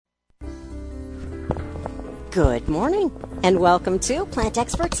Good morning, and welcome to Plant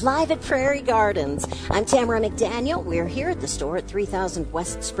Experts Live at Prairie Gardens. I'm Tamera McDaniel. We're here at the store at 3000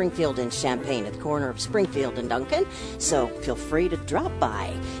 West Springfield in Champaign at the corner of Springfield and Duncan, so feel free to drop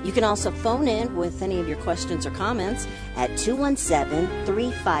by. You can also phone in with any of your questions or comments at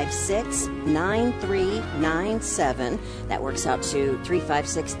 217-356-9397. That works out to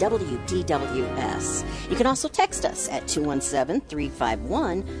 356-WDWS. You can also text us at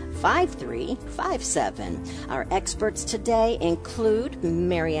 217-351-5357. Our experts today include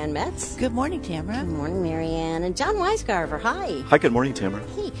Marianne Metz. Good morning, Tamara. Good morning, Marianne. And John Weisgarver. Hi. Hi, good morning, Tamara.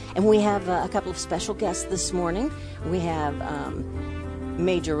 Hey. And we have a couple of special guests this morning. We have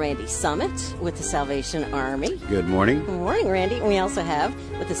Major Randy Summit with the Salvation Army. Good morning. Good morning, Randy. And we also have,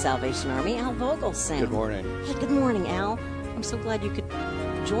 with the Salvation Army, Al Vogelsang. Good morning. Hey, good morning, Al. I'm so glad you could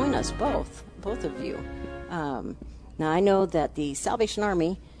join us both of you. Now, I know that the Salvation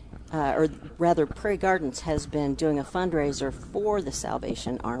Army, or rather Prairie Gardens, has been doing a fundraiser for the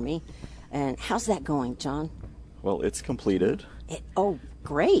Salvation Army. And how's that going, John? Well, it's completed. Oh,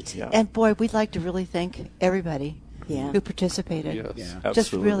 great. Yeah. And boy, we'd like to really thank everybody who participated. Yes, Yeah. absolutely.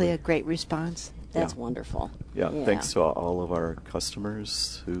 Just really a great response. That's wonderful. Yeah, thanks to all of our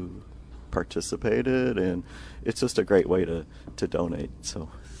customers who participated, and it's just a great way to donate. So,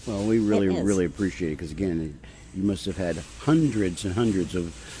 Well, we really, It is. really appreciate it because, again, you must have had hundreds and hundreds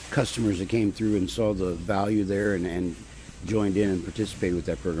of customers that came through and saw the value there and joined in and participated with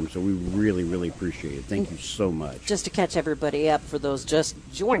that program. So we really, really appreciate it. Thank you so much. Just to catch everybody up, for those just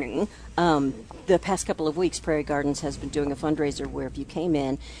joining, the past couple of weeks, Prairie Gardens has been doing a fundraiser where if you came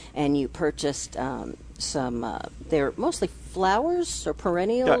in and you purchased they're mostly flowers or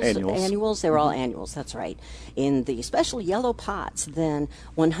perennials? Yeah, annuals. They were all annuals, that's right. In the special yellow pots, then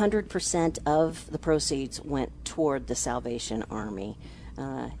 100% of the proceeds went toward the Salvation Army.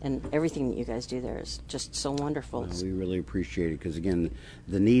 And everything that you guys do there is just so wonderful. We really appreciate it because, again,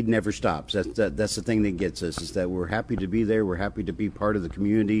 the need never stops. That's the thing that gets us, is that we're happy to be there. We're happy to be part of the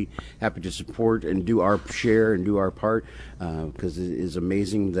community, happy to support and do our share and do our part, because it is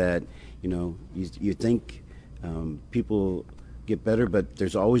amazing that, you think people get better, but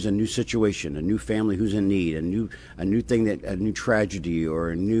there's always a new situation, a new family who's in need, a new tragedy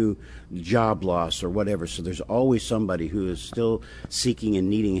or a new job loss or whatever. So there's always somebody who is still seeking and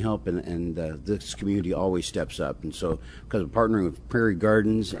needing help, and this community always steps up. And so, because of partnering with Prairie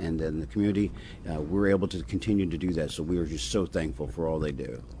Gardens and the community, we're able to continue to do that. So we are just so thankful for all they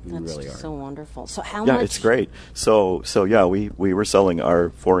do. We That's really just are. so wonderful. So how yeah, much? it's great. So yeah, we were selling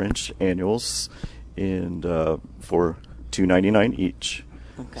our 4-inch annuals for $2.99 each.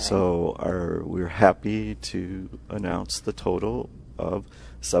 Okay. So we're happy to announce the total of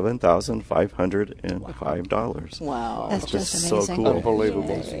 $7,505. Wow. That's Which just is amazing. so cool.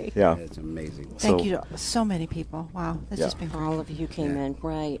 Unbelievable. Yay. Yeah. That's amazing. Thank So- you to so many people. Wow, that's Yeah. just been great. All of you came in,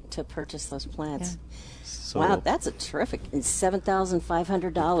 right, to purchase those plants. So, Wow, that's a terrific. And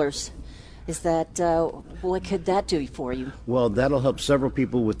 $7,500. Is that, what could that do for you? Well, that'll help several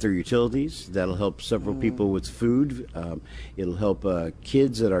people with their utilities. That'll help several people with food. It'll help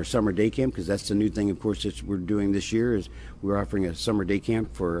kids at our summer day camp, because that's the new thing, of course, that we're doing this year, is we're offering a summer day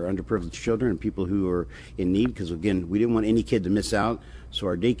camp for underprivileged children and people who are in need, because, again, we didn't want any kid to miss out. So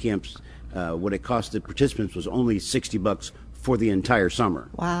our day camps, what it cost the participants was only $60 for the entire summer.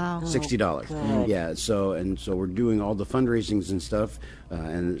 Wow. $60. good. Yeah. So we're doing all the fundraisings and stuff,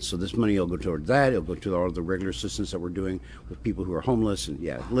 and so this money will go toward that. It'll go to all the regular assistance that we're doing with people who are homeless, and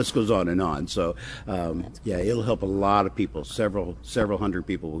the list goes on and on. So it'll help a lot of people. Several hundred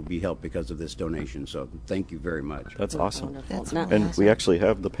people will be helped because of this donation. So thank you very much. that's awesome. Wonderful. That's Now- And we actually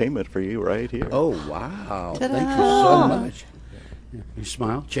have the payment for you right here. Oh wow! Ta-da. Thank you so much. You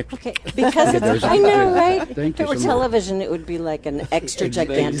smile. Check. Okay, because it's, There's a- I know, right? Thank If you it were so much. television, it would be like an extra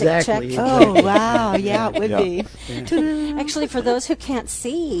gigantic Exactly. check. Oh, wow. Yeah, it would Yeah. be. Ta-da. Actually, for those who can't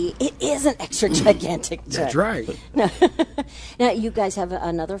see, it is an extra gigantic check. That's right. Now, you guys have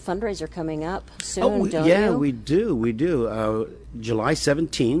another fundraiser coming up soon, don't yeah, you? we do. We do. July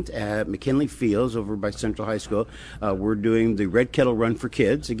 17th at McKinley Fields over by Central High School. We're doing the Red Kettle Run for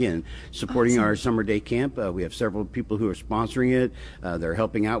Kids, again, supporting our summer day camp. We have several people who are sponsoring it. They're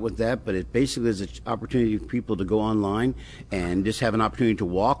helping out with that, but it basically is an opportunity for people to go online and just have an opportunity to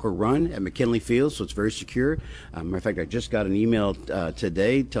walk or run at McKinley Fields, so it's very secure. Matter of fact, I just got an email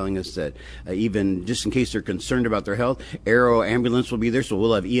today telling us that even just in case they're concerned about their health, Aero Ambulance will be there, so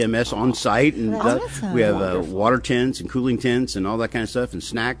we'll have EMS on site, and Awesome. we have water tents and cooling tents and all that kind of stuff, and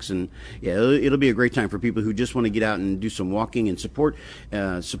snacks, and it'll be a great time for people who just want to get out and do some walking and support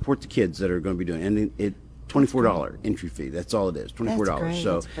the kids that are going to be doing it. And it $24 entry fee. That's all it is, $24. That's great.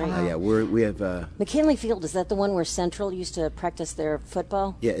 So, That's great. yeah, we have. McKinley Field, is that the one where Central used to practice their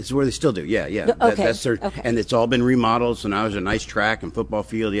football? Yeah, it's where they still do. Yeah, yeah. Okay, That's their, okay. And it's all been remodeled, so now there's a nice track and football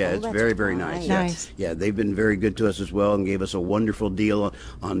field. Yeah, it's that's very, very nice. nice. Yeah. Nice. Yeah, they've been very good to us as well and gave us a wonderful deal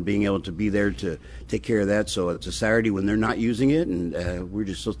on being able to be there to take care of that. So it's a Saturday when they're not using it, and we're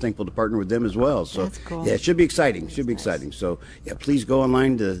just so thankful to partner with them as well. So That's cool. yeah, it should be exciting. Should be exciting. So yeah, please go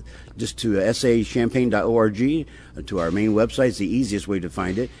online to sachampaign.org to our main website. It's the easiest way to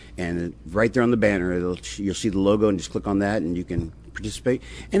find it, and right there on the banner, you'll see the logo, and just click on that, and you can participate.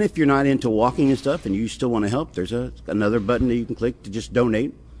 And if you're not into walking and stuff, and you still want to help, there's another button that you can click to just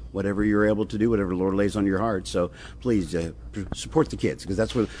donate. Whatever you're able to do, whatever the Lord lays on your heart. So please support the kids, because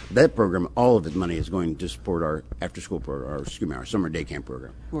that's what that program, all of its money is going to support our after-school program, our summer day camp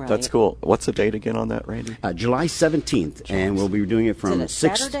program. Right. That's cool. What's the date again on that, Randy? July 17th, and we'll be doing it from Is it a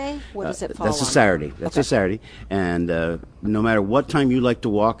 6. Saturday? What does it fall That's a on? Saturday. That's Okay. a Saturday, and no matter what time you like to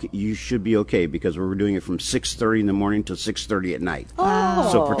walk, you should be okay, because we're doing it from 6:30 in the morning till 6:30 at night. Oh,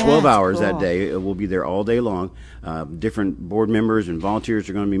 So for 12 That's hours that cool. day, we'll be there all day long. Different board members and volunteers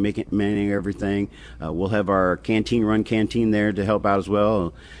are going to be managing everything. We'll have our canteen there to help out as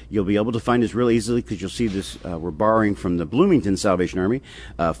well. You'll be able to find us real easily, because you'll see this. We're borrowing from the Bloomington Salvation Army,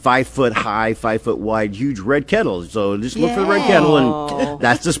 5 foot high, 5 foot wide, huge red kettles. So just look for the red Yay. kettle, and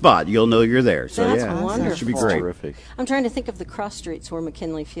that's the spot. You'll know you're there. So That's yeah, wonderful. it should be That's great. terrific. I'm trying to think of the cross streets where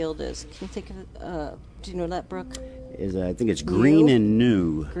McKinley Field is. Can you think of it? Do you know that, Brooke? I think it's Green New? and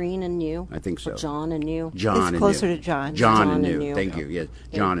New. Green and New? I think so. Or John and New? John It's and closer New. to John. John and John and New. New. Thank you. Yes,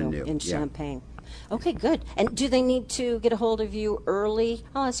 There John you and go, New. in Yeah. Champaign. Okay, good. And do they need to get a hold of you early?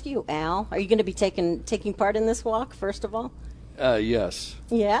 I'll ask you, Al. Are you going to be taking part in this walk, first of all? Yes.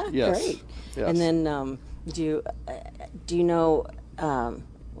 Yeah? Yes. Great. Yes. And then do you know, what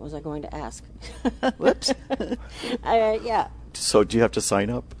was I going to ask? Whoops. Yeah. So do you have to sign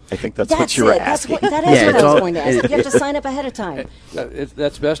up? I think that's what you it. were That's asking. that is Yeah, what it's I was all- going to ask. You have to sign up ahead of time.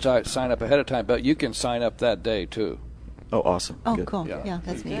 That's best to sign up ahead of time, but you can sign up that day too. Oh, awesome. Oh, Good. cool. Yeah. Yeah,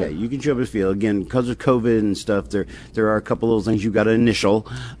 that's neat. Yeah, you can show up at the field. Again, because of COVID and stuff, there are a couple little things you got to initial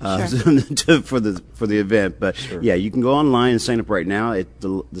for the event. But yeah, you can go online and sign up right now.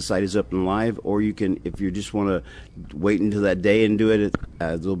 The site is up and live, or you can, if you just want to wait until that day and do it,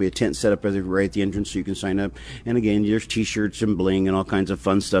 there'll be a tent set up right at the entrance, so you can sign up. And again, there's T-shirts and bling and all kinds of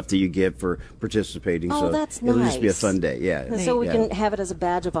fun stuff that you get for participating. Oh, so that's it'll just be a nice. fun day. Yeah. And so we Yeah. can have it as a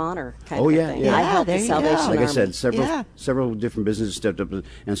badge of honor kind Oh, of yeah, thing. yeah. I Yeah, helped there the you go. Salvation Like I Army. said, Yeah. several different businesses stepped up, and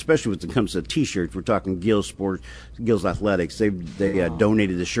especially when it comes to T-shirts, we're talking Gills Sports, Gills Athletics. They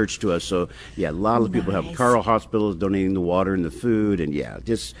donated the shirts to us. So yeah, a lot of people have. Nice. Carl Hospital is donating the water and the food, and yeah,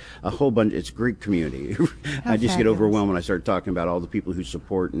 just a whole bunch. It's a great community. I just get fabulous. overwhelmed when I start talking about all the people who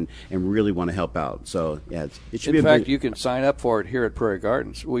support and really want to help out. So yeah, it should be In a fact, big, you can sign up for it here at Prairie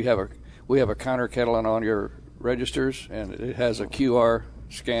Gardens. We have a counter kettle on your registers, and it has a QR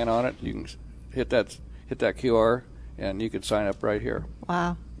scan on it. You can hit that QR, and you can sign up right here.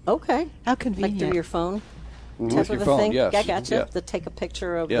 Wow. Okay. How Like convenient. through your phone? With Type your of a phone, thing? yes. I gotcha. Yeah. To take a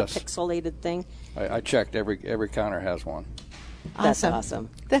picture of Yes. the pixelated thing. I checked. Every counter has one. That's Awesome. awesome.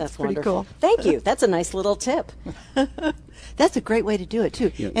 That's pretty wonderful. cool. Thank you. That's a nice little tip. That's a great way to do it,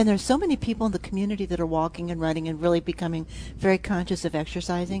 too. Yeah. And there's so many people in the community that are walking and running and really becoming very conscious of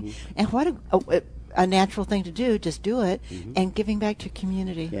exercising. Mm-hmm. And what a natural thing to do, just do it, and giving back to your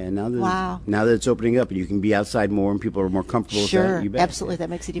community. yeah. Now Wow. that it's opening up and you can be outside more and people are more comfortable with Sure, that, you bet. absolutely. That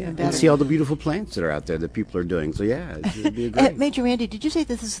makes it even And better. see all the beautiful plants that are out there that people are doing. So yeah, it'd be a great. Major Randy, did you say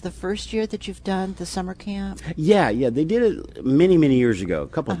this is the first year that you've done the summer camp? Yeah, they did it many years ago, a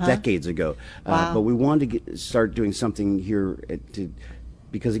couple of decades ago. Wow. But we wanted to start doing something here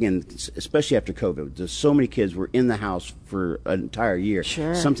because again, especially after COVID, there's so many kids were in the house for an entire year.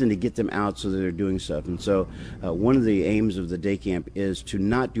 Sure. Something to get them out so that they're doing stuff. And so one of the aims of the day camp is to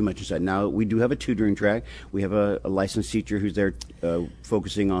not do much inside. Now, we do have a tutoring track. We have a licensed teacher who's there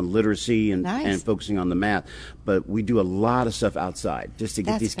focusing on literacy and Nice. focusing on the math. But we do a lot of stuff outside just to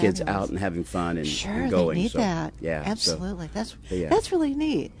get That's these kids fabulous. out and having fun and, Sure, and going. they need So, that. Yeah, so- Absolutely. yeah. That's really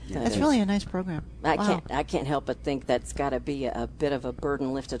neat. That's really a nice program. Wow. I can't help but think that's got to be a bit of a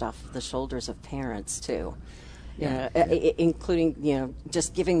burden lifted off the shoulders of parents too. Including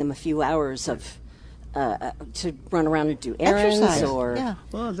just giving them a few hours of to run around and do errands Exercise. or Yeah.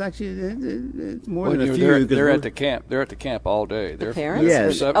 Well, it's actually it's more When than a you're few. there, 'cause they're we're- at the camp. They're at the camp all day. They're parents? Yeah.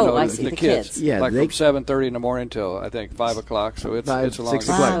 I see, the kids. Yeah, like they- from 7:30 in the morning till I think 5 o'clock. So it's 5, a long 6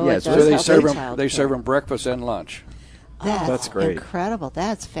 time. o'clock. Wow, Yeah, it so does So they help serve with them. They serve childcare. them breakfast and lunch. That's great. Incredible.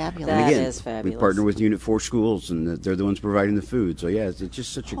 That's fabulous. That And again, is fabulous. we partner with Unit 4 schools, and they're the ones providing the food. So, yeah, it's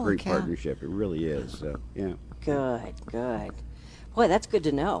just such a Holy great cow. partnership. It really is. So, yeah. Good, good. Boy, that's good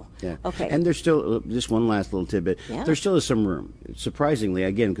to know. Yeah. Okay. And there's still just one last little tidbit. Yeah. There still is some room. Surprisingly,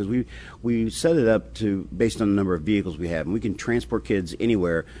 again, because we set it up to based on the number of vehicles we have, and we can transport kids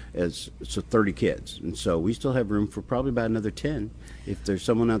anywhere as 30 kids, and so we still have room for probably about another 10. If there's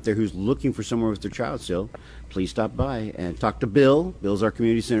someone out there who's looking for somewhere with their child still, please stop by and talk to Bill. Bill's our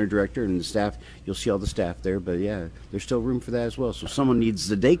community center director, and the staff. You'll see all the staff there. But yeah, there's still room for that as well. So if someone needs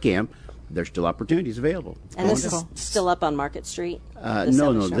the day camp, there's still opportunities available. and this is Wonderful. still up on Market Street? The No,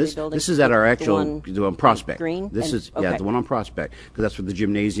 Salvation Army this building? this is at our The actual one the one Prospect. Green? This And- is yeah okay. the one on Prospect because that's where the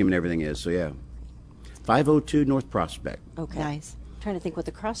gymnasium and everything is. So yeah, 502 North Prospect, Okay. Nice. Trying to think what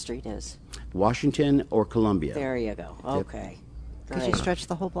the cross street is. Washington or Columbia. There you go. Okay. Because you Great. stretch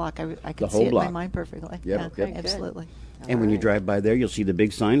the whole block. I can whole see it in block. my mind perfectly. Yep, Yeah, yep. Very good. absolutely. And when you Alright. drive by there, you'll see the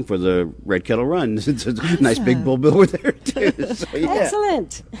big sign for the Red Kettle Run. It's a nice big bull over there too. So, yeah.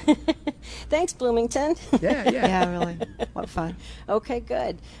 Excellent. Thanks, Bloomington. Yeah, yeah. Yeah, really. What fun. Okay,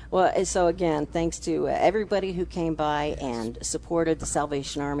 good. Well, so again, thanks to everybody who came by and supported the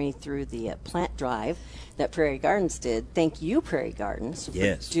Salvation Army through the plant drive that Prairie Gardens did. Thank you, Prairie Gardens, for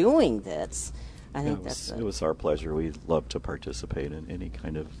Yes. doing this. I think It was our pleasure. We love to participate in any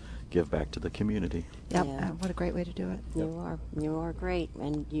kind of give back to the community. Yep. Yeah. What a great way to do it. you are great,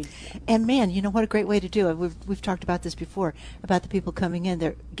 and you. And man, you know what a great way to do it. We've talked about this before about the people coming in.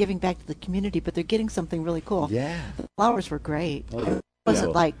 They're giving back to the community, but they're getting something really cool. Yeah. The flowers were great. It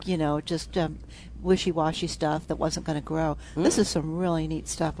wasn't like just wishy-washy stuff that wasn't going to grow. This is some really neat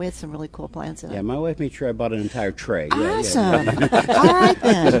stuff. We had some really cool plants in Yeah, it. my wife made sure I bought an entire tray. Yeah, Awesome. All right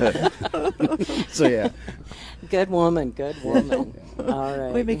then. Yeah. So yeah. Good woman, good woman. All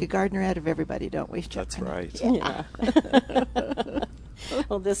right. We make a gardener out of everybody, don't we? Chuck? That's right. Yeah.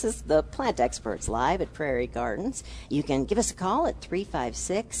 Well, this is the Plant Experts live at Prairie Gardens. You can give us a call at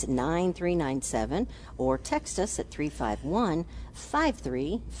 356-9397 or text us at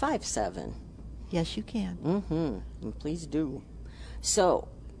 351-5357. Yes, you can. Mm-hmm. Please do. So,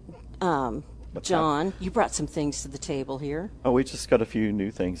 What's John, you brought some things to the table here. Oh, we just got a few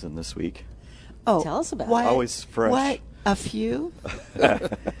new things in this week. Oh, Tell us about what, it. Always fresh. What? A few?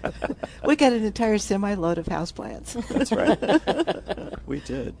 We got an entire semi-load of houseplants. That's right. We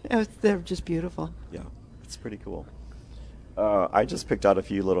did. They're just beautiful. Yeah, it's pretty cool. I just picked out a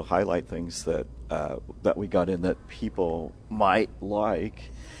few little highlight things that we got in that people might like.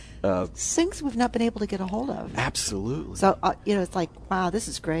 Things we've not been able to get a hold of. Absolutely. So, it's like, wow, this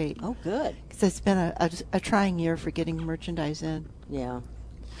is great. Oh, good. Because it's been a trying year for getting merchandise in. Yeah.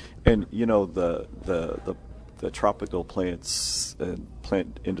 And the tropical plants and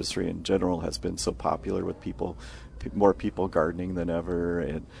plant industry in general has been so popular with people, more people gardening than ever,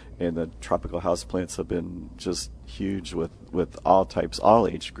 and the tropical house plants have been just huge with all types, all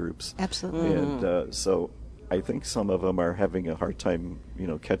age groups. Absolutely. And so I think some of them are having a hard time,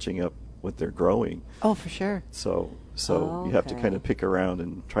 catching up with their growing. Oh, for sure. So you have to Okay. kind of pick around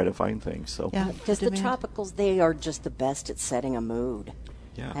and try to find things. So Yeah. Because the Demand. tropicals, they are just the best at setting a mood.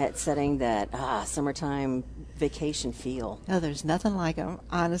 Yeah. At setting that summertime vacation feel. No, there's nothing like them,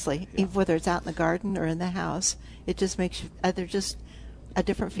 honestly. Even whether it's out in the garden or in the house, it just makes you, they're just a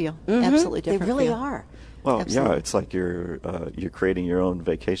different feel. Absolutely different They really feel. are. Well, Absolutely. yeah, it's like you're creating your own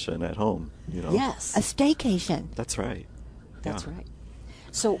vacation at home. Yes. A staycation. That's right. That's Yeah. right.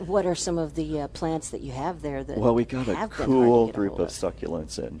 So, what are some of the plants that you have there that Well, we got a have been hard to cool get a group hold of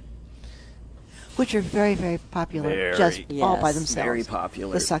succulents in. Which are very, very popular, Very- just all by Yes. themselves. Very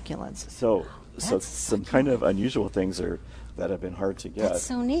popular. The succulents. So That's some kind of unusual things that have been hard to get. That's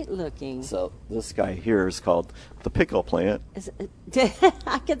so neat looking. So this guy here is called the pickle plant.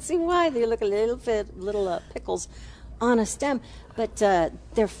 I can see why they look a little pickles on a stem, but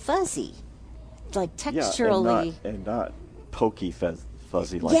they're fuzzy, like texturally. Yeah, and not pokey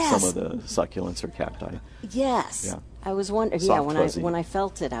fuzzy like Yes. some of the succulents or cacti. Yes. Yeah. I was wondering. Soft, Yeah, fuzzy. when I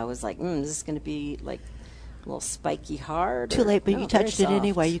felt it, I was like, "Is this going to be like a little spiky hard?" Too or- late, but No, you very touched it soft.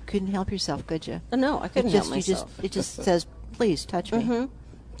 anyway. You couldn't help yourself, could you? No, I couldn't help myself. It just says, please touch me.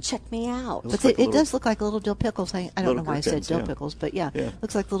 Check me out. Looks But like a it little- does look like little dill pickles hanging. I don't know Little why I said gherkins, dill yeah. pickles, but yeah, Yeah.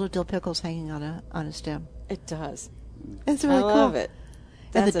 looks like little dill pickles hanging on a stem. It does. It's really I cool. love it.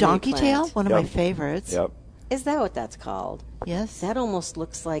 And That's the a neat donkey tail, plant. one of my Yep. favorites. Yep. Is that what that's called? Yes. That almost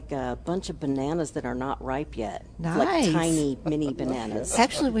looks like a bunch of bananas that are not ripe yet. Nice. Like tiny mini bananas.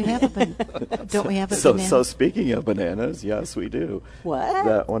 Actually, we have don't we have a So banana? so speaking of bananas, yes, we do. What?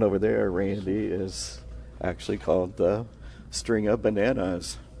 That one over there, Randy, is actually called the string of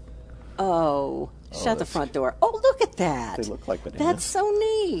bananas. Oh, shut the front door. Oh, look at that. They look like bananas. That's so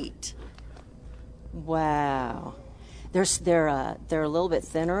neat. Wow. They're a little bit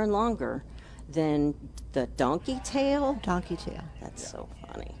thinner and longer than the donkey tail. Donkey tail. That's so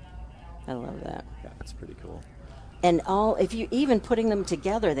funny. I love that. Yeah, it's pretty cool. And if you even putting them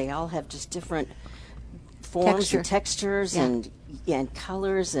together, they all have just different forms and textures and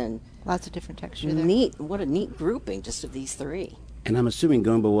colors and Lots of different texture there. neat. What a neat grouping just of these three. And I'm assuming,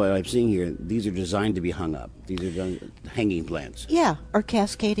 going by what I'm seeing here, these are designed to be hung up. These are hanging plants. Yeah, or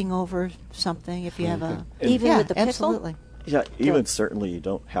cascading over something if you have a... Even with the pickle? Absolutely. Yeah, even certainly you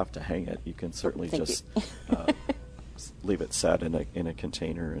don't have to hang it. You can certainly Thank just leave it set in a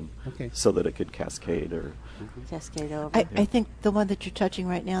container and so that it could cascade or... Cascade over. I think the one that you're touching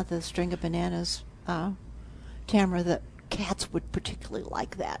right now, the string of bananas, Tamera, the cats would particularly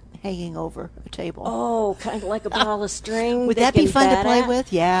like that, hanging over a table. Oh, kind of like a ball of string. Would they that be can fun to bat play at?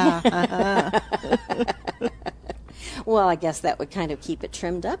 with? Yeah. Well, I guess that would kind of keep it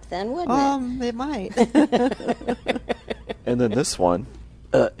trimmed up then, wouldn't it? It might. And then this one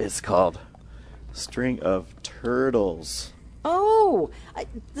is called String of Turtles. Oh,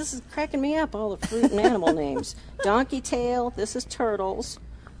 this is cracking me up, all the fruit and animal names. Donkey tail, this is turtles.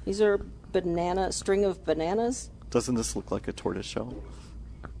 These are string of bananas. Doesn't this look like a tortoiseshell?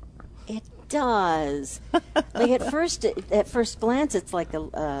 It does. Like at first glance, it's like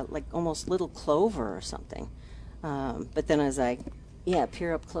like almost little clover or something. But then as I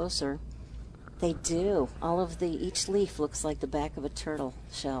peer up closer, they do. Each leaf looks like the back of a turtle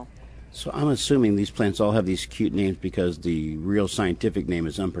shell. So I'm assuming these plants all have these cute names because the real scientific name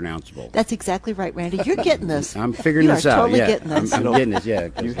is unpronounceable. That's exactly right, Randy. You're getting this. I'm figuring You this are out. totally Yeah, getting this. I'm getting this. Yeah,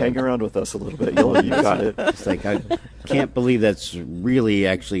 'cause You hang around with us a little bit, you got it. It's like I can't believe that's really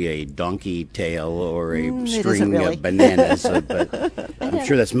actually a donkey tail or a It string isn't really. of bananas. But I'm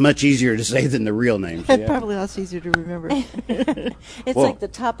sure that's much easier to say than the real names. It's probably lots easier to remember. It's Well- like the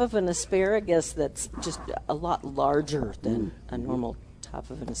top of an asparagus that's just a lot larger than a normal top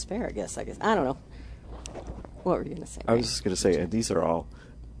of an asparagus, I guess. I don't know. What were you going to say? I was just going to say, and these are all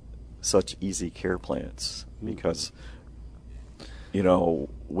such easy care plants because, we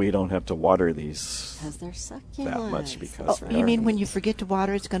don't have to water these Because they're succulents. that much because You mean when you forget to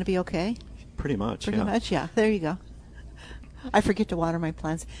water, it's going to be okay? pretty much, Pretty yeah. much, yeah. There you go. I forget to water my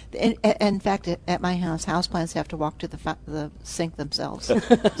plants. In fact, at my house, houseplants have to walk to the sink themselves.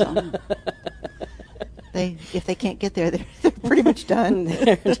 So, if they can't get there, they're pretty much done.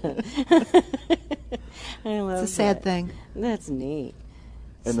 I love It's a sad that. thing. That's neat.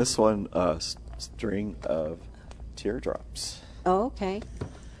 And this one, string of teardrops. Oh, okay.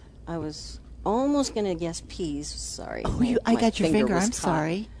 I was almost going to guess peas. Sorry. Oh, My I got your finger. was I'm caught.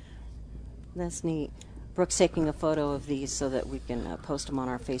 sorry. That's neat. Brooke's taking a photo of these so that we can post them on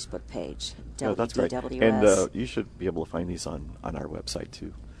our Facebook page. Oh, that's great. WDWS. And you should be able to find these on our website,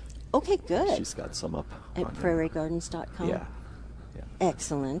 too. Okay, good. She's got some up. At on there. prairiegardens.com. Yeah.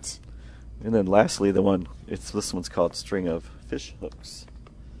 Excellent. And then lastly, this one's called String of Fish Hooks.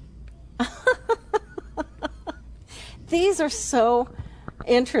 These are so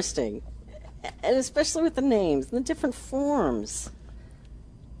interesting, and especially with the names and the different forms.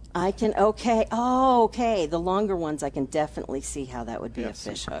 Okay. The longer ones, I can definitely see how that would be Yes. a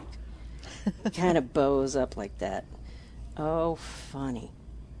fish hook. Kind of bows up like that. Oh, funny.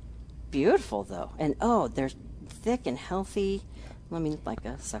 Beautiful, though. And, they're thick and healthy. I mean, like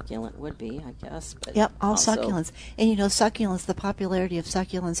a succulent would be, I guess. But Yep, all also- succulents. And succulents, the popularity of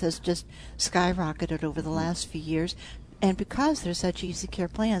succulents has just skyrocketed over the last few years. And because they're such easy care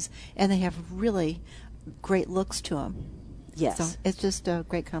plants, and they have really great looks to them. Yes. So it's just a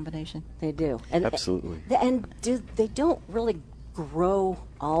great combination. They do. And, Absolutely. And they don't really grow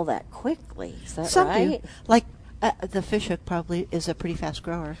all that quickly. Is that Some right? do. Like the fish hook probably is a pretty fast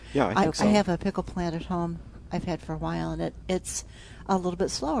grower. Yeah, I think so. I have a pickle plant at home I've had for a while, and it's a little bit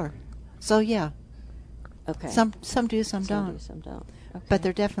slower. So, yeah. Okay. Some do, some do, don't. some don't. Okay. But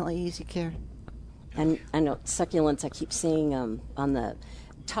they're definitely easy care. And I know succulents, I keep seeing on the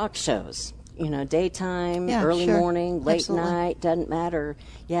talk shows. Daytime, Yeah, early sure. morning, late Absolutely. night, doesn't matter.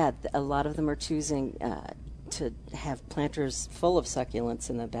 Yeah, a lot of them are choosing to have planters full of succulents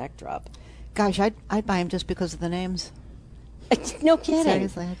in the backdrop. Gosh, I'd buy them just because of the names. No kidding.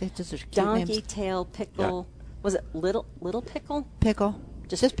 Seriously, I think just are cute Donkey names. tail pickle. Was it little pickle? Pickle.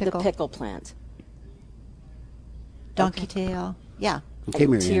 Just pickle. The pickle plant. Donkey Okay. tail. Yeah. Okay,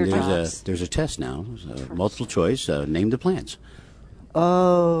 And Marianne, teardrops. there's a test now. Multiple choice. Name the plants.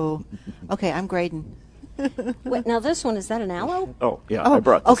 Oh. Okay, I'm grading. Wait, now this one, is that an aloe? Oh, yeah, I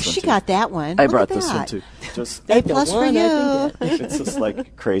brought this one she too. got that one. I Look brought at this one that. too. Just A plus for you. it's just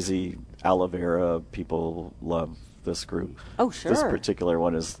like crazy aloe vera. People love this group. Oh, sure. This particular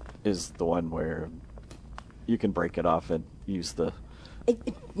one is the one where you can break it off and use the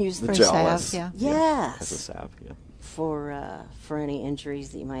Use the For gel salve, as, yeah. Yes. as a salve. Yeah. For any injuries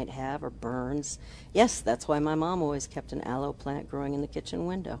that you might have or burns. Yes, that's why my mom always kept an aloe plant growing in the kitchen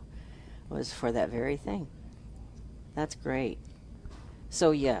window. Was for that very thing. That's great.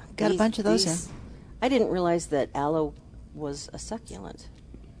 So yeah, Got a bunch of those in. I didn't realize that aloe was a succulent,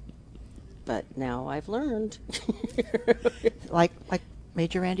 but now I've learned. Like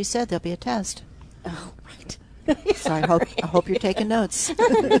Major Randy said, there'll be a test. Oh, right. So I hope you're taking notes.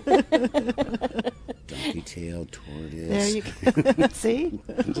 Donkey-tailed tortoise. There you go. See?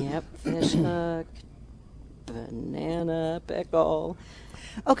 Yep, fish hook, banana pickle.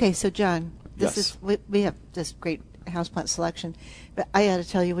 Okay, so John, this Yes. is we have this great houseplant selection, but I got to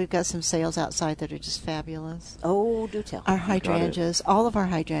tell you, we've got some sales outside that are just fabulous. Oh, do tell. Our hydrangeas, all of our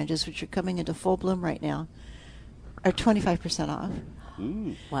hydrangeas, which are coming into full bloom right now, are 25% off.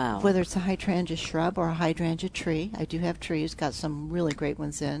 Wow. Whether it's a hydrangea shrub or a hydrangea tree, I do have trees, got some really great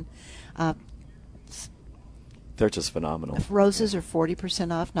ones in. They're just phenomenal. Roses are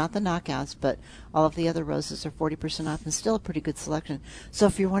 40% off, not the knockouts, but all of the other roses are 40% off, and still a pretty good selection. So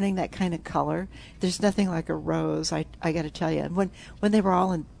if you're wanting that kind of color, there's nothing like a rose, I got to tell you. And when they were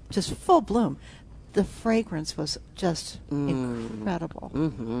all in just full bloom, the fragrance was just incredible.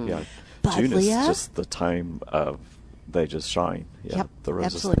 Mm-hmm. Yeah, June is Buddleia? just the time of they just shine. Yeah, Yep, the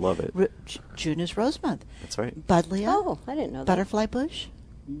roses absolutely. love it. June is Rose Month. That's right. Buddleia, Oh, I didn't know that. butterfly bush,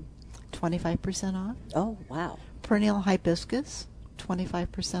 25% off. Oh, wow. Perennial hibiscus,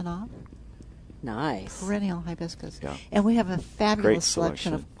 25% off. Nice. Perennial hibiscus. Yeah. And we have a fabulous Great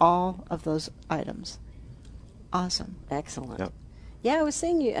selection of selection. all of those items. Awesome. Excellent. Yep. Yeah, I was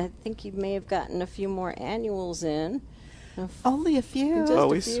saying I think you may have gotten a few more annuals in. Only a few. Just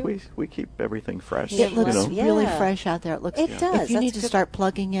Oh, a few. we keep everything fresh. It looks you know. Yeah. really fresh out there. It looks. It does. If you That's need to good. start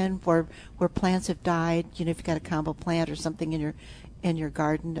plugging in where plants have died, if you've got a combo plant or something in your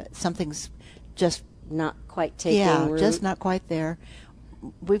garden, something's just Not quite taking root. just not quite there.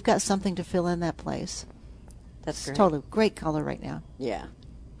 We've got something to fill in that place. That's It's great. totally great color right now. Yeah.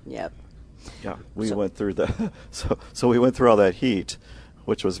 Yep. Yeah, we So- went through the so we went through all that heat,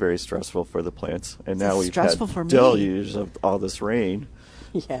 which was very stressful for the plants, and now we've stressful had for me. deluge of all this rain.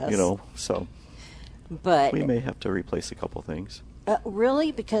 Yes. You know, so But we may have to replace a couple things.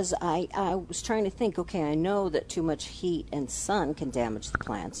 really, because I was trying to think, okay, I know that too much heat and sun can damage the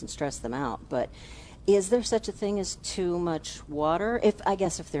plants and stress them out, but is there such a thing as too much water? I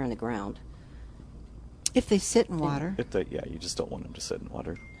guess if they're in the ground. If they sit in water. Yeah, you just don't want them to sit in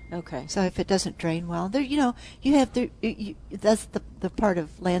water. Okay. So if it doesn't drain well, there, you have that's the part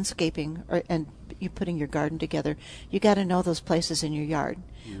of landscaping and you putting your garden together. You got to know those places in your yard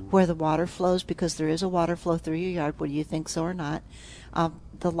where the water flows, because there is a water flow through your yard, whether you think so or not.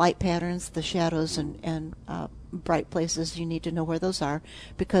 The light patterns, the shadows, and bright places, you need to know where those are,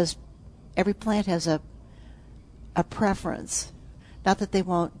 because every plant has a preference. Not that they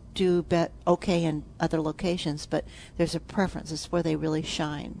won't do okay in other locations, but there's a preference. It's where they really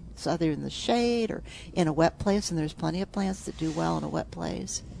shine. It's either in the shade or in a wet place, and there's plenty of plants that do well in a wet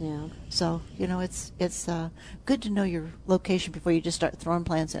place. Yeah. So, it's good to know your location before you just start throwing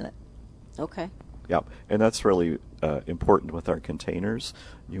plants in it. Okay. Yeah, and that's really important with our containers.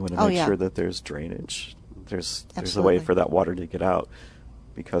 You want to Oh, make yeah. sure that there's drainage. There's a Absolutely. way for that water to get out.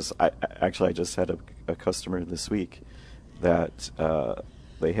 Because I just had a customer this week that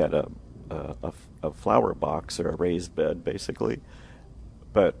they had a flower box or a raised bed basically,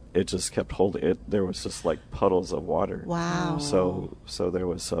 but it just kept holding it. There was just like puddles of water. Wow. So there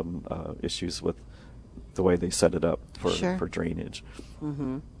was some issues with the way they set it up Sure. for drainage.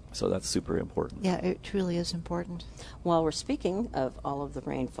 Mm-hmm. So that's super important. Yeah, it truly is important. While we're speaking of all of the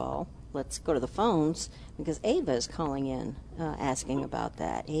rainfall, let's go to the phones, because Ava is calling in asking about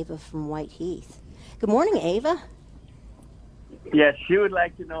that. Ava from White Heath. Good morning, Ava. Yes, she would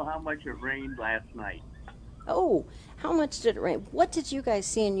like to know how much it rained last night. Oh, how much did it rain? What did you guys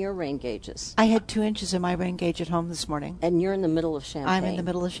see in your rain gauges? I had 2 inches in my rain gauge at home this morning. And you're in the middle of Champaign. I'm in the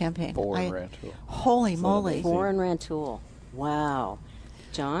middle of Champaign. 4 in Rantoul. Holy moly. 4 in Rantoul. Wow.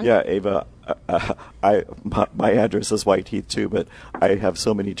 John? Yeah, Ava, my address is White Heath too, but I have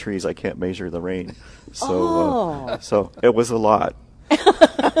so many trees I can't measure the rain. So, so it was a lot.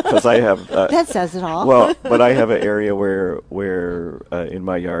 Because I have That says it all. well, but I have an area where in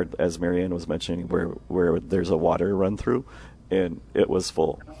my yard, as Marianne was mentioning, where there's a water run through, and it was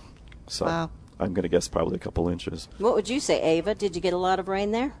full. So Wow. I'm going to guess probably a couple inches. What would you say, Ava? Did you get a lot of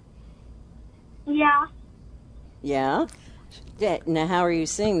rain there? Yeah. Yeah? Now, how are you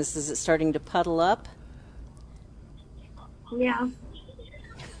seeing this? Is it starting to puddle up? Yeah.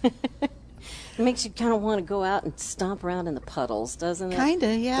 It makes you kind of want to go out and stomp around in the puddles, doesn't it? Kind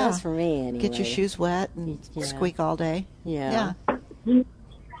of, yeah. It does for me, anyway. Get your shoes wet and squeak all day. Yeah.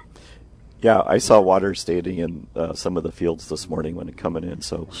 Yeah, I saw water standing in some of the fields this morning when coming in.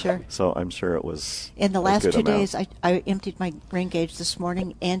 So Sure. So I'm sure it was In the a last good 2 amount. days, I emptied my rain gauge this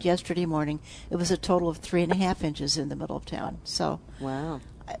morning and yesterday morning. It was a total of 3.5 inches in the middle of town. So Wow.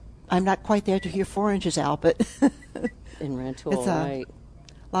 I'm not quite there to hear 4 inches out, but In Rantoul, it's right.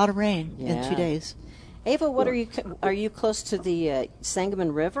 a lot of rain in Yeah. 2 days. Ava, what are you close to the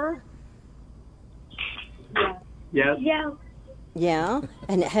Sangamon River? Yes. Yeah. Yeah.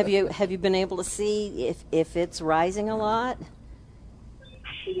 And have you been able to see if it's rising a lot?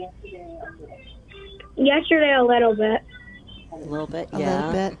 Yesterday a little bit. A little bit, A yeah.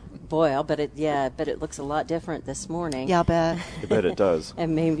 little bit. Boy, I'll bet it. Yeah, I bet it looks a lot different this morning. Yeah, I'll bet. I bet it does.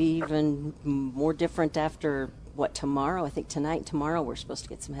 And maybe even more different after tomorrow? I think tonight and tomorrow we're supposed to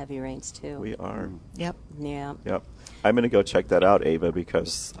get some heavy rains too. We are. Yep. Yeah. Yep. I'm going to go check that out, Ava,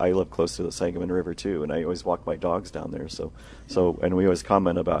 because I live close to the Sangamon River too, and I always walk my dogs down there. So and we always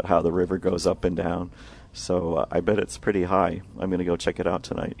comment about how the river goes up and down. So I bet it's pretty high. I'm going to go check it out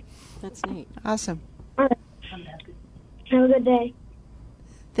tonight. That's neat. Awesome. All right. Have a good day.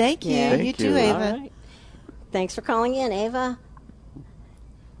 Thank you. Yeah. Thank you too, you. Ava. All right. Thanks for calling in, Ava.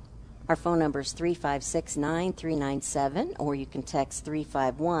 Our phone number is 356-9397, or you can text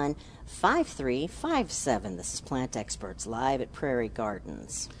 351-5357. This is Plant Experts live at Prairie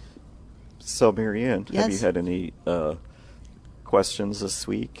Gardens. So, Marianne, have you Yes. had any questions this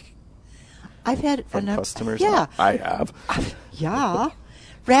week I've had from enough customers? Yeah. I have. Yeah.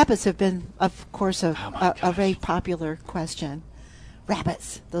 Rabbits have been, of course, Oh, a very popular question.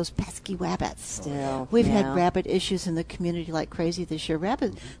 Rabbits, those pesky rabbits. Still, We've yeah. had rabbit issues in the community like crazy this year.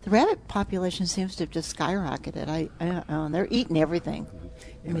 The rabbit population seems to have just skyrocketed. I don't know, and they're eating everything.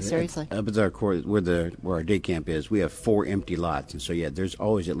 I mean, seriously. Up at our where our day camp is, we have 4 empty lots, and so there's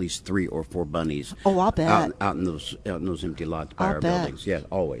always at least 3 or 4 bunnies. Oh, I'll bet. out in those empty lots by I'll our bet. buildings. Yeah,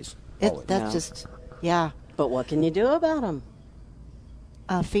 always. That's Yeah. just, yeah. But what can you do about them?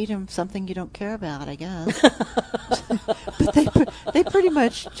 Feed them something you don't care about, I guess. But they pretty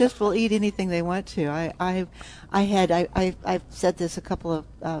much just will eat anything they want to. I've said this a couple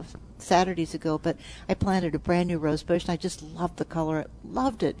of Saturdays ago, but I planted a brand new rose bush and I just loved the color.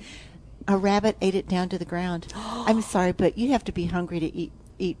 Loved it. A rabbit ate it down to the ground. I'm sorry, but you have to be hungry to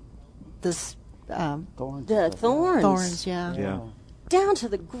eat this The thorns. thorns. Yeah. Yeah. Down to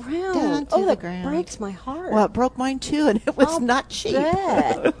the ground. Down to the that ground. breaks my heart. Well, it broke mine too, and it was I'll not cheap.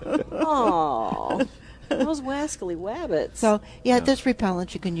 Oh, those wascally wabbits. So, there's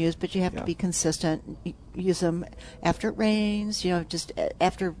repellents you can use, but you have Yeah. to be consistent. Use them after it rains, just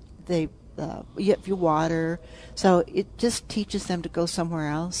after you water. So it just teaches them to go somewhere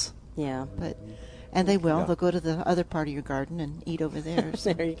else. yeah. And they will. Yeah. They'll go to the other part of your garden and eat over there.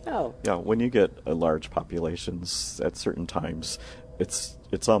 So. There you go. Yeah, when you get large populations at certain times, it's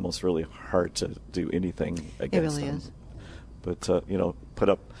almost really hard to do anything against really them. is. But put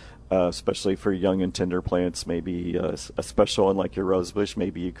up, especially for young and tender plants, maybe a special one like your rose bush.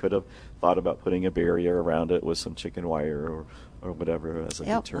 Maybe you could have thought about putting a barrier around it with some chicken wire or whatever as a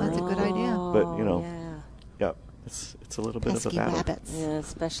Yep, deterrent. that's a good idea. But yeah. yeah, it's a little bit Pesky of a battle. rabbits. Yeah,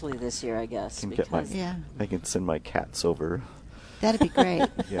 especially this year, I guess. Can get my, because Yeah. I can send my cats over. That'd be great.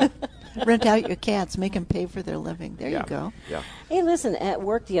 Yeah. Rent out your cats, make them pay for their living. There yeah. you go. Yeah. Hey, listen, at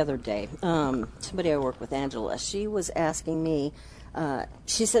work the other day, somebody I work with, Angela, she was asking me,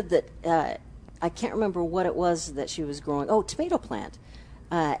 she said that, I can't remember what it was that she was growing. Oh, tomato plant.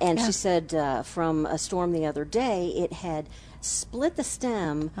 And Yeah. she said from a storm the other day, it had split the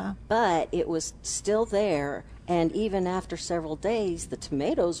stem, but it was still there. And even after several days, the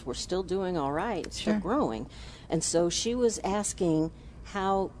tomatoes were still doing all right, still Sure. growing. And so she was asking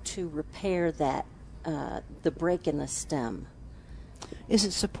how to repair that, the break in the stem. Is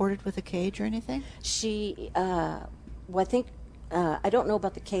it supported with a cage or anything? She, well, I think, I don't know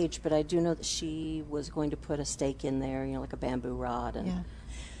about the cage, but I do know that she was going to put a stake in there, like a bamboo rod. And Yeah.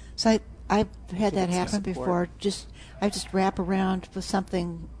 So I've had that it's happen support. before. I just wrap around with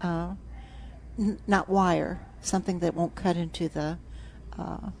something, not wire, something that won't cut into the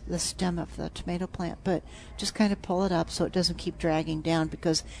stem of the tomato plant, but just kind of pull it up so it doesn't keep dragging down,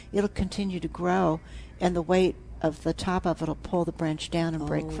 because it'll continue to grow, and the weight of the top of it'll pull the branch down and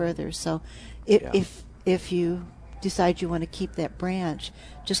break further. So Yeah. if you decide you want to keep that branch,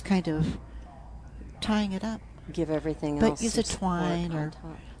 just kind of tying it up. Give everything But else use a some twine support on or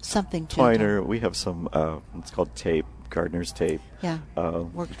top. something to Twine, or we have some, it's called tape, gardener's tape. Yeah,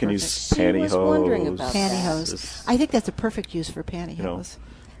 You works can use She pantyhose. was wondering about that. pantyhose. I think that's a perfect use for pantyhose.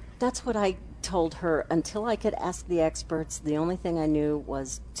 That's what I told her. Until I could ask the experts, the only thing I knew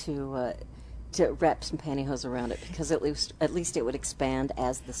was to wrap some pantyhose around it, because at least it would expand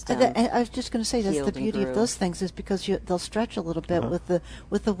as the stem. I was just going to say that's the healed and beauty of grew. those things, is because they'll stretch a little bit with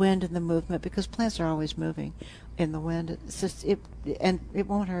the wind and the movement, because plants are always moving in the wind. It's just it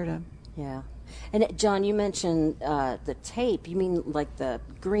won't hurt them. Yeah. And John, you mentioned the tape. You mean like the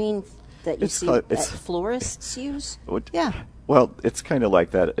green that you see that florists use? Yeah. Well, it's kind of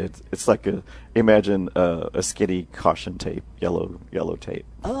like that. It's like imagine a skitty caution tape, yellow tape.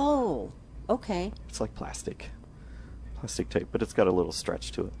 Oh, okay. It's like plastic tape, but it's got a little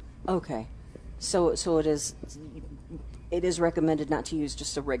stretch to it. Okay. So it is recommended not to use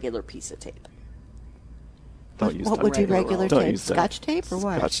just a regular piece of tape. Don't use What duct would be tape. regular Don't tape? use that. Scotch tape or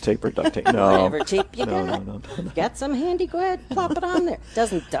what? Scotch tape or duct tape. No. Whatever tape you got. No. Got some handy, go ahead, plop it on there.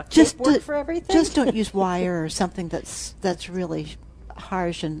 Doesn't duct Just tape work for everything? Just don't use wire or something that's really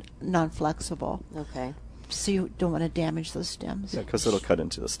harsh and non-flexible. Okay. So you don't want to damage those stems. Yeah, because it'll cut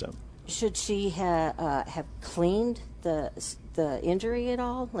into the stem. Should she have cleaned the injury at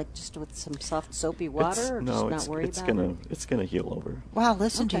all, like just with some soft soapy water, or just not worry about it? It's gonna heal over. Wow,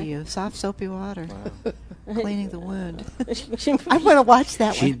 listen to Okay. you. Soft, soapy water. Cleaning the wound. I'm going to watch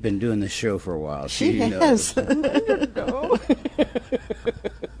that She's one. been doing this show for a while. She knows. has.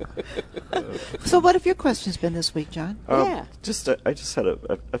 So what have your questions been this week, John? Yeah. I just had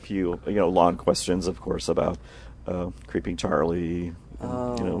a few long questions, of course, about Creeping Charlie.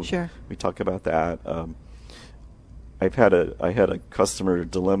 Sure. We talk about that. I had a customer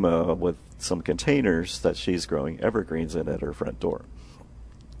dilemma with some containers that she's growing evergreens in at her front door.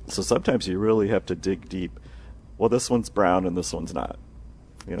 So sometimes you really have to dig deep. Well, this one's brown and this one's not.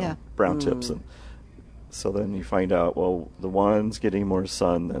 Yeah. Brown tips, and so then you find out, well, the one's getting more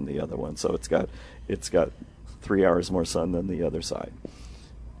sun than the other one, so it's got 3 hours more sun than the other side.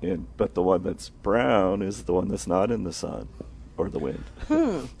 But the one that's brown is the one that's not in the sun or the wind.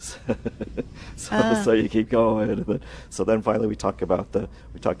 So you keep going. So then finally we talk about the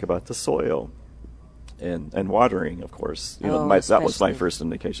soil and watering, of course. That was my especially. first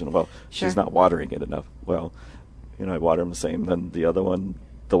indication. Well, Sure. she's not watering it enough. Well, I water them the same. Then the other one,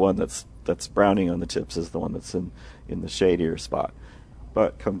 the one that's browning on the tips, is the one that's in the shadier spot.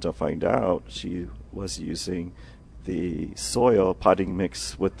 But come to find out, she was using the soil potting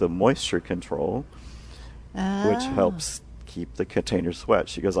mix with the moisture control, which helps keep the containers wet.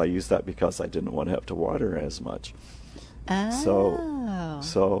 She goes, I used that because I didn't want to have to water as much.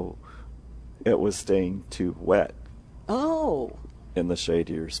 So it was staying too wet Oh. in the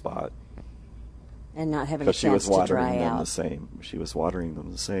shadier spot. And not having a Because she was chance to watering dry them out. the same. She was watering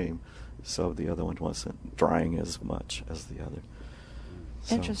them the same, so the other one wasn't drying as much as the other.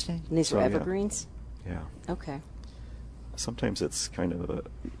 So, Interesting. And these so, are yeah. evergreens? Yeah. Okay. Sometimes it's kind of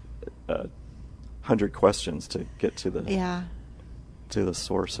a 100 questions to get to the Yeah. to the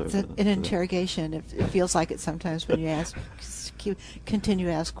source of It's it. an interrogation. It feels like it sometimes when you continue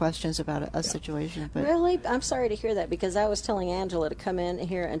to ask questions about a situation. But Really? I'm sorry to hear that, because I was telling Angela to come in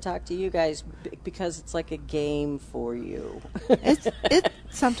here and talk to you guys because it's like a game for you. it's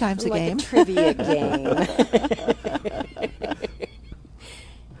sometimes a like game. a trivia game.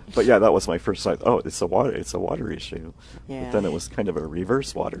 But yeah, that was my first thought. Oh, it's a water issue. Yeah. But then it was kind of a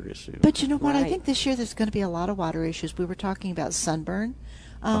reverse water issue. But you know what? I Right. think this year there's going to be a lot of water issues. We were talking about sunburn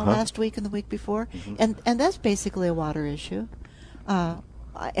last week and the week before, and that's basically a water issue.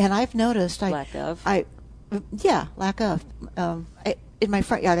 And I've noticed Lack of. lack of. In my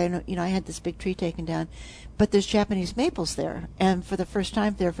front yard, I had this big tree taken down, but there's Japanese maples there, and for the first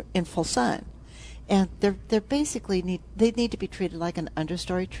time they're in full sun. And they're basically need to be treated like an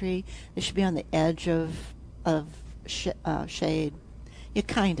understory tree. They should be on the edge of shade. Yeah,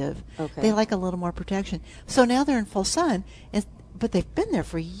 kind of. Okay. They like a little more protection. So now they're in full sun, but they've been there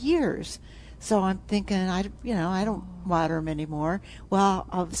for years. So I'm thinking, I don't water them anymore. Well,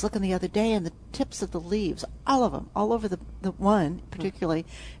 I was looking the other day, and the tips of the leaves, all of them, all over the one particularly,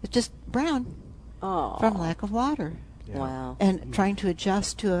 it's just brown Oh. from lack of water. Yeah. Wow. And trying to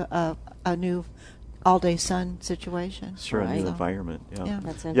adjust to a new all-day sun situation. Sure, a Right. new environment. Yeah, Yeah.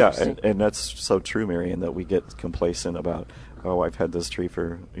 That's yeah, interesting. and that's so true, Marion, that we get complacent about. Oh, I've had this tree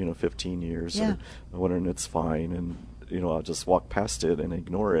for 15 years, Yeah. or and it's fine, and I'll just walk past it and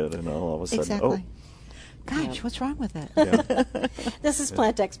ignore it, and all of a sudden, Exactly. Gosh, what's wrong with it? Yeah. This is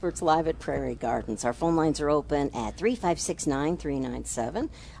Plant Experts live at Prairie Gardens. Our phone lines are open at 356-9397.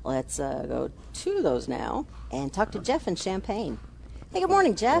 Let's go to those now and talk to Jeff in Champaign. Hey, good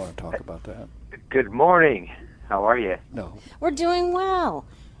morning, I Jeff. want to talk about that. Good morning. How are you? No. We're doing well.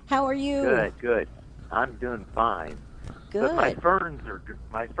 How are you? Good, good. I'm doing fine. Good. But my ferns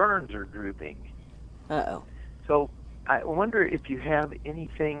are drooping. Uh-oh. So I wonder if you have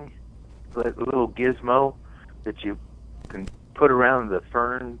anything, a little gizmo that you can put around the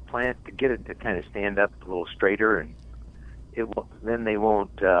fern plant to get it to kind of stand up a little straighter, and then they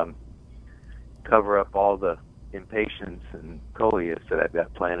won't cover up all the impatiens and coleus that I've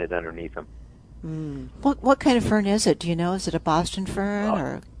got planted underneath them. What kind of fern is it? Do you know? Is it a Boston fern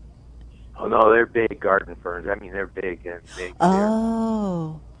or? Oh no, they're big garden ferns. I mean, they're big and big.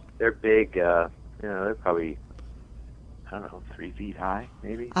 Oh. They're big. They're probably, I don't know, 3 feet high,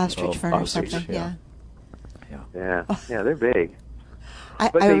 maybe. Ostrich fern or ostrich, something. yeah. Yeah, they're big. I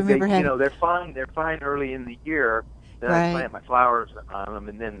But remember they, having. they're fine. They're fine early in the year. Then Right. I plant my flowers on them,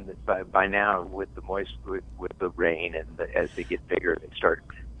 and then by now, with the with the rain and as they get bigger, they start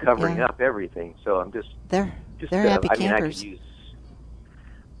covering Yeah. up everything. So I'm just They're happy I mean, campers.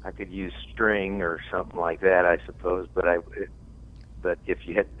 I could use string or something like that, I suppose. But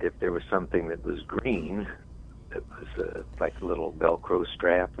if there was something that was green, that was like a little Velcro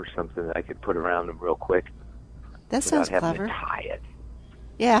strap or something that I could put around them real quick. That sounds without having clever. to tie it.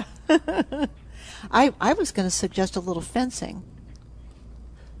 Yeah. I was going to suggest a little fencing.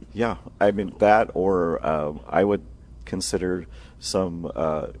 Yeah, I mean that, or I would consider some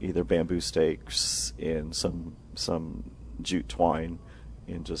either bamboo stakes and some jute twine,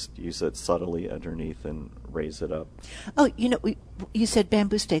 and just use it subtly underneath and raise it up. Oh, you said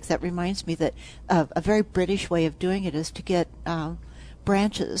bamboo stakes. That reminds me that a very British way of doing it is to get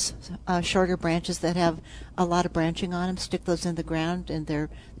branches, shorter branches that have a lot of branching on them. Stick those in the ground, and their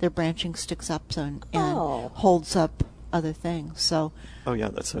branching sticks up and holds up other things. So. Oh yeah,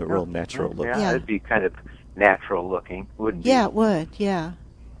 that's a real natural look. Yeah, it'd be kind of natural looking, wouldn't it? Yeah, it would. Yeah.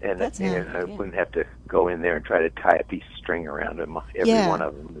 And That's I nice, wouldn't have to go in there and try to tie a piece of string around them, every Yeah. one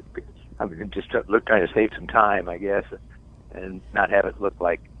of them. I mean, just trying to save some time, I guess, and not have it look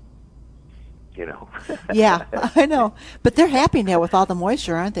like, Yeah, I know. But they're happy now with all the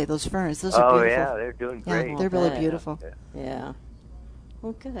moisture, aren't they? Those ferns. Those are Oh beautiful. yeah, they're doing Yeah, great. they're really bet. beautiful. Yeah.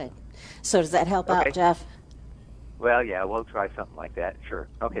 Well, good. So does that help Okay. out, Jeff? Well, yeah, we'll try something like that. Sure.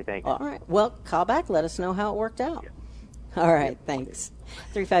 Okay, thank you. All right. Well, call back. Let us know how it worked out. All right. Thanks.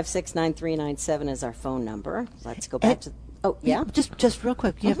 356-9397 is our phone number. Let's go back to. Oh, yeah. Just real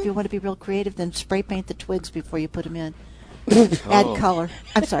quick. If you want to be real creative, then spray paint the twigs before you put them in. Add color.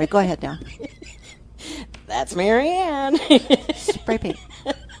 I'm sorry. Go ahead now. That's Marianne. Spray paint.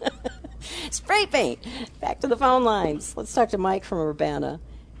 Spray paint. Back to the phone lines. Let's talk to Mike from Urbana.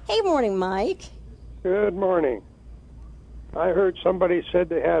 Hey, morning, Mike. Good morning. I heard somebody said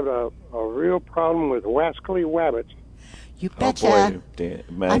they had a real problem with wascally wabbits. You Oh betcha.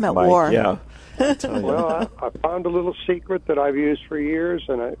 boy, I'm at Mike, war. Yeah. I tell you. Well, I found a little secret that I've used for years,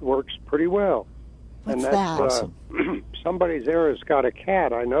 and it works pretty well. What's and that's, that? Awesome. Somebody there has got a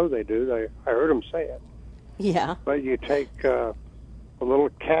cat. I know they do. I heard them say it. Yeah. But you take a little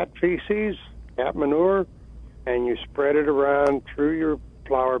cat feces, cat manure, and you spread it around through your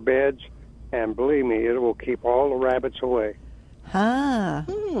flower beds, and believe me, it will keep all the rabbits away. Huh.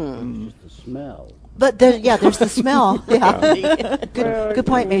 Just the smell. But there's the smell. Yeah. Good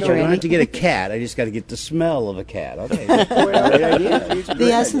point, Major I don't have Andy. to get a cat. I just got to get the smell of a cat. Okay. Great idea.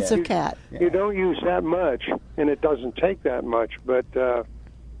 The essence of cat. You don't use that much, and it doesn't take that much. But if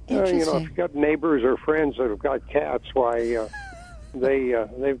Interesting. you've got neighbors or friends that have got cats, why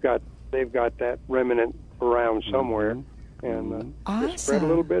they've got that remnant around somewhere, and just spread a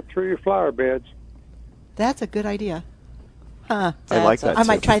little bit through your flower beds. That's a good idea. Huh. I like that. I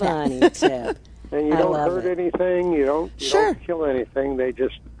might tip. try that. Funny tip. And you I don't love hurt it. anything. You don't kill anything. They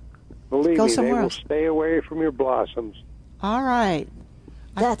just believe Go me. They somewhere will else. stay away from your blossoms. All right.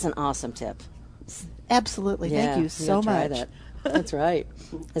 That's an awesome tip. Absolutely. Yeah, Thank you so try much. that. That's right.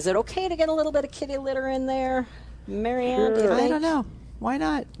 Is it okay to get a little bit of kitty litter in there, Marianne? Do you Sure. think? I don't know. Why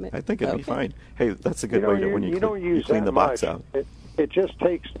not? I think it'd be Okay. fine. Hey, that's a good You know, way to when you don't use clean that the box much. out. It just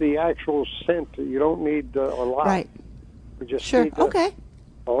takes the actual scent. You don't need a lot. Right. You just Sure. need to- Okay.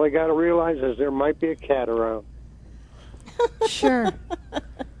 All you got to realize is there might be a cat around. Sure.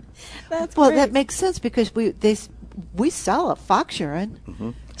 That's Well, great. that makes sense because we sell a fox urine.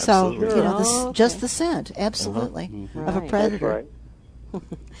 So, Absolutely. you know, Oh, okay. just the scent, absolutely, of a Right. predator. That's right.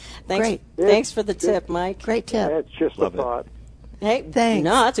 Thanks, Great. Thanks for the tip, Mike. Great tip. That's just Love a it. thought. Hey, Thanks.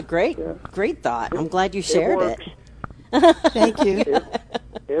 No, that's a great thought. I'm glad you shared it. Thank you.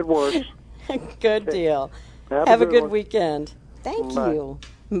 It works. Good deal. Have a good weekend. Thank you.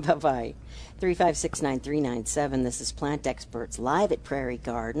 Bye-bye. 356-9397. This is Plant Experts live at Prairie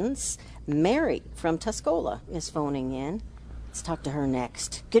Gardens. Mary from Tuscola is phoning in. Let's talk to her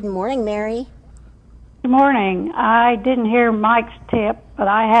next. Good morning, Mary. Good morning. I didn't hear Mike's tip, but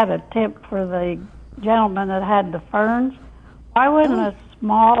I had a tip for the gentleman that had the ferns. Why wouldn't a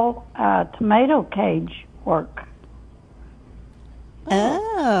small tomato cage work?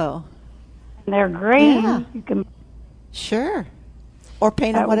 Oh. And they're green. Yeah. You can. Sure. Or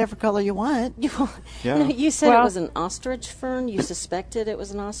paint them whatever color you want. Yeah. You said it was an ostrich fern. You suspected it was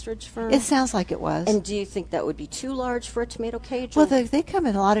an ostrich fern? It sounds like it was. And do you think that would be too large for a tomato cage? Well, they come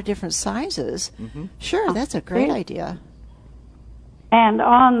in a lot of different sizes. Mm-hmm. Sure, that's a great idea. And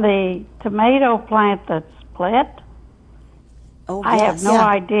on the tomato plant that's split, Oh, I have yes. no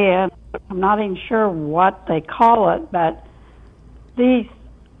idea. I'm not even sure what they call it, but these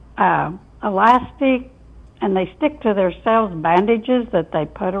elastic, and they stick to themselves bandages that they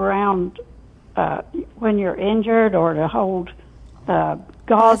put around when you're injured or to hold Oh,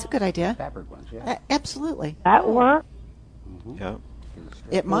 gauze. that's a good idea. Fabric ones, yeah. Absolutely. That work? Yeah.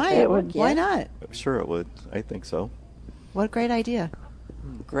 It might. It would, Why yeah. not? Sure it would. I think so. What a great idea.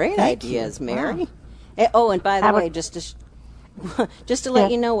 Great Thank ideas, you. Mary. Wow. Oh, and by the Have a- way, just to let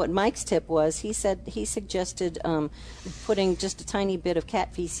you know what Mike's tip was, he suggested putting just a tiny bit of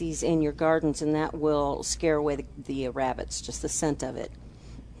cat feces in your gardens, and that will scare away the rabbits. Just the scent of it.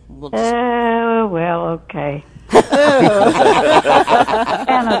 We'll just, Oh, well, okay.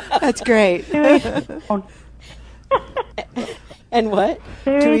 That's great. and what?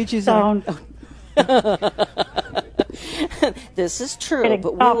 To each his own. This is true, Getting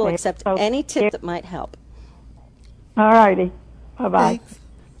but we will coffee, accept so any tip that might help. All righty. Bye-bye. Thanks.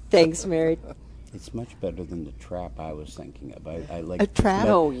 Thanks, Mary. It's much better than the trap I was thinking of. I like A trap?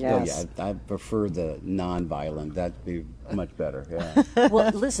 Oh, yes. yeah, I prefer the non-violent. That'd be much better. Yeah.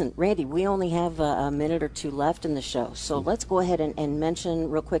 Well, listen, Randy, we only have a minute or two left in the show, so let's go ahead and mention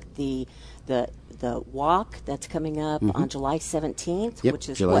real quick the walk that's coming up on July 17th, Yep, which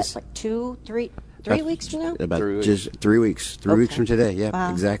is July what, like 3 weeks from now? About 3 weeks. just 3 weeks. 3 weeks from today. Yeah, Wow.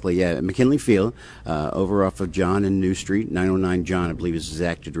 exactly. Yeah, at McKinley Field, over off of John and New Street, 909 John, I believe is his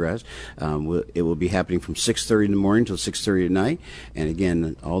exact address. It will be happening from 6:30 in the morning till 6:30 at night. And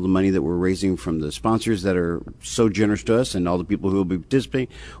again, all the money that we're raising from the sponsors that are so generous to us, and all the people who will be participating,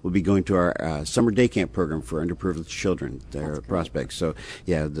 will be going to our summer day camp program for underprivileged children, their prospects. So,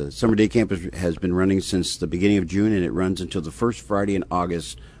 yeah, the summer day camp has been running since the beginning of June, and it runs until the first Friday in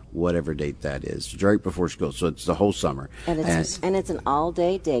August, whatever date that is, right before school. So it's the whole summer. And it's an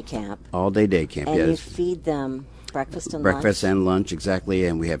all-day day camp, All-day day camp, and you yes. feed them breakfast and Breakfast lunch. and lunch, exactly.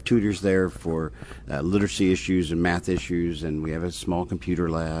 And we have tutors there for literacy issues and math issues, and we have a small computer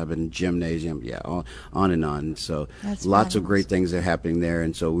lab and gymnasium, on and on. So That's lots of fabulous. great things that are happening there.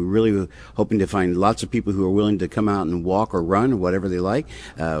 And so we're really hoping to find lots of people who are willing to come out and walk or run or whatever they like.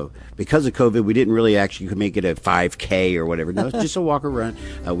 Because of COVID, we didn't really actually make it a 5K or whatever. No, it's just a walk or run.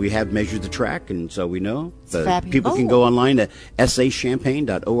 We have measured the track, and so we know. fabulous. People can go online to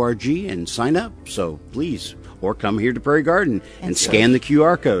sachampaign.org and sign up. So please. Or come here to Prairie Garden and scan the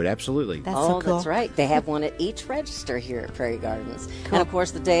QR code. Absolutely. That's Oh, so cool. that's right. They have one at each register here at Prairie Gardens. And, of course,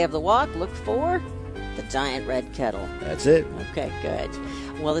 the day of the walk, look for the giant red kettle. That's it. Okay, good.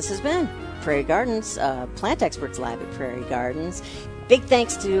 Well, this has been Prairie Gardens, Plant Experts Live at Prairie Gardens. Big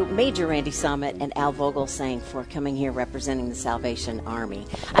thanks to Major Randy Summit and Al Vogelsang for coming here representing the Salvation Army.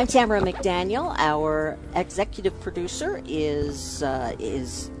 I'm Tamera McDaniel. Our executive producer is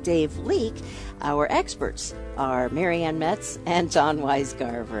Dave Leake. Our experts are Marianne Metz and John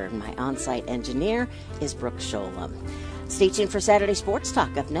Weisgarver. And my on-site engineer is Brooke Sholem. Stay tuned for Saturday Sports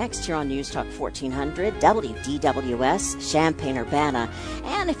Talk up next here on News Talk 1400, WDWS, Champaign-Urbana.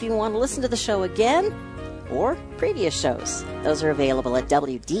 And if you want to listen to the show again or previous shows, those are available at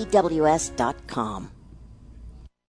WDWS.com.